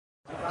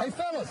Hey,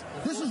 fellas,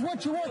 this is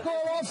what you work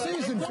all off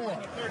season for.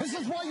 This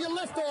is why you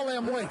lift all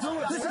them weights.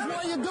 This is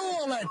why you do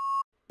all that.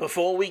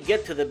 Before we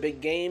get to the big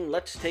game,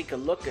 let's take a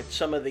look at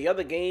some of the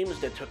other games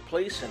that took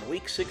place in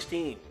Week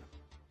 16.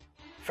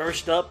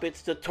 First up,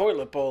 it's the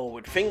Toilet Bowl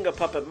with Finger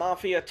Puppet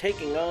Mafia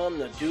taking on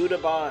the Dude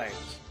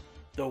Abides.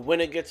 The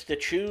winner gets to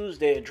choose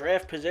their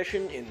draft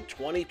position in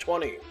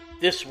 2020.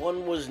 This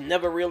one was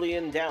never really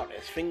in doubt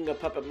as Finger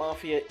Puppet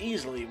Mafia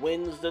easily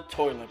wins the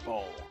Toilet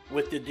Bowl.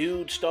 With the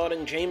dude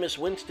starting Jameis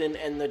Winston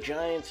and the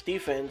Giants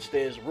defense,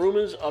 there's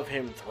rumors of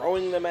him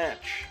throwing the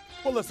match.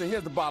 Well, listen,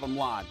 here's the bottom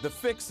line. The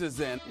fix is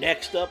in.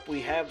 Next up,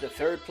 we have the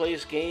third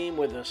place game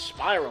with the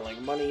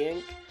spiraling Money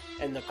Inc.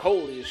 and the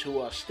Coldies, who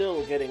are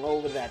still getting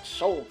over that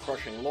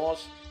soul-crushing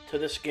loss to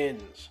the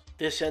Skins.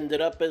 This ended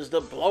up as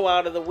the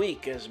blowout of the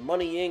week as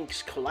Money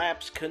Inc.'s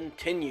collapse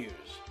continues.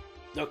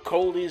 The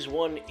Coldies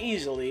won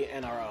easily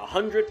and are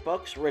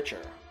 $100 richer.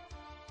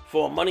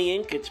 For Money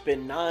Inc., it's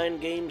been 9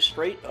 games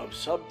straight of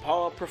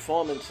subpar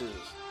performances,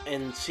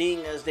 and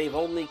seeing as they've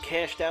only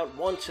cashed out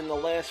once in the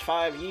last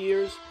 5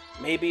 years,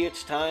 maybe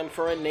it's time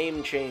for a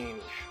name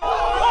change.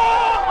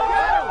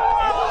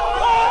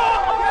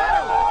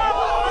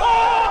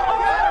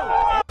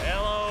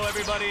 Hello,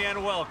 everybody,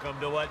 and welcome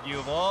to what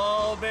you've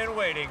all been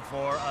waiting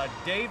for, a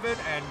David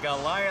and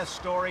Goliath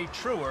story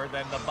truer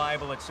than the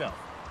Bible itself.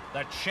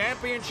 The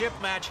championship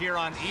match here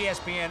on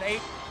ESPN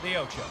 8, The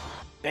Ocho.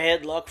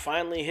 Bad luck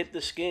finally hit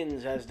the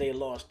Skins as they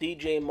lost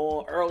DJ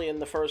Moore early in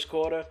the first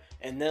quarter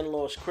and then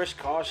lost Chris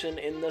Carson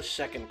in the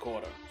second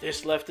quarter.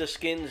 This left the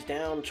Skins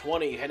down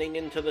 20 heading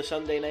into the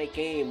Sunday night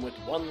game with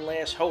one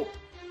last hope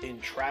in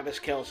Travis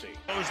Kelce.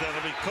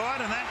 That'll be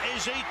caught, and that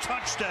is a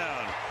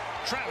touchdown.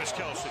 Travis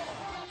Kelce.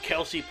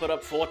 Kelce put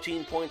up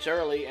 14 points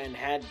early and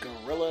had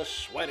Gorilla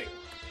sweating.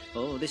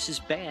 Oh, this is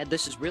bad.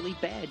 This is really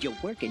bad. You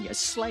work and you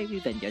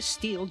slave and you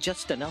steal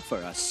just enough for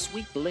a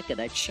sweet lick of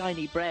that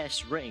shiny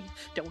brass ring.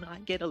 Don't I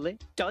get a lick?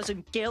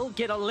 Doesn't Gil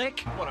get a lick?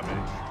 What a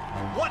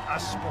match. What a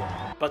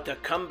sport. But the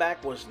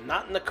comeback was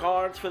not in the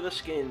cards for the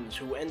Skins,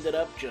 who ended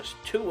up just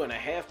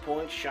 2.5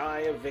 points shy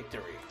of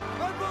victory.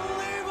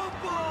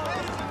 Unbelievable!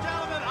 Ladies and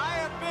gentlemen,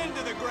 I have been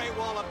to the Great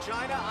Wall of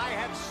China. I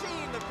have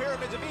seen the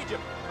pyramids of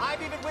Egypt.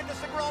 I've even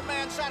witnessed a grown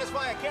man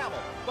satisfy a camel.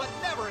 But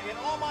never in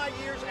all my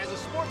years as a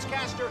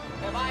sportscaster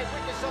have I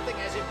witnessed something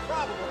as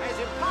improbable, as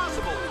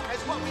impossible as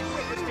what we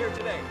witnessed here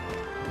today.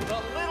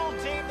 The little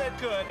team that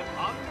could,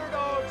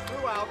 underdogs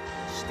throughout,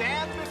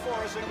 stands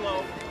before us in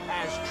globe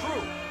as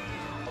true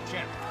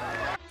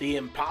champions. The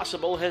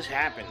impossible has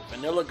happened.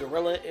 Vanilla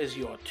Gorilla is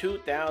your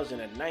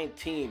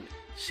 2019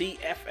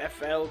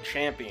 CFFL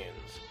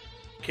champions.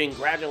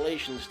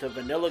 Congratulations to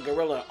Vanilla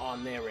Gorilla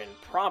on their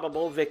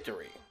improbable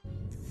victory.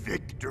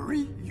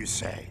 Victory, you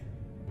say?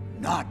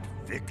 Not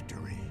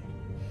victory.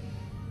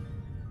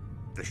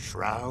 The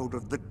shroud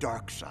of the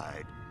dark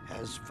side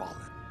has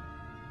fallen.